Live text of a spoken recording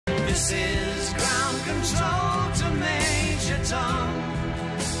This is ground control to Major Thom.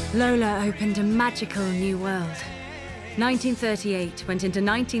 LOLA opened a magical new world. 1938 went into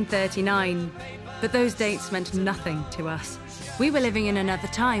 1939, but those dates meant nothing to us. We were living in another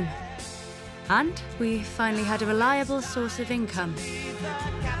time. And we finally had a reliable source of income.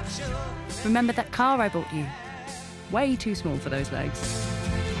 Remember that car I bought you? Way too small for those legs.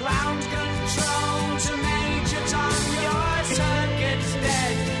 Ground control to Major Thom. Your circuit's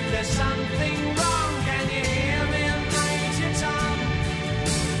dead. There's something wrong. Can you hear me, Major Thom?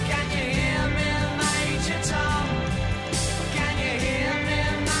 Can you hear me, Major Thom? Can you hear me,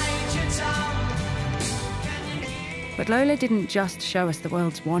 Major Thom? But LOLA didn't just show us the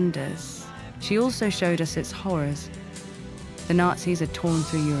world's wonders. She also showed us its horrors. The Nazis had torn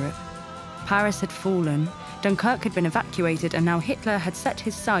through Europe. Paris had fallen, Dunkirk had been evacuated, and now Hitler had set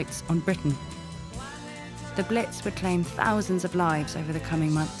his sights on Britain. The Blitz would claim thousands of lives over the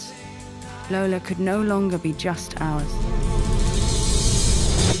coming months. LOLA could no longer be just ours.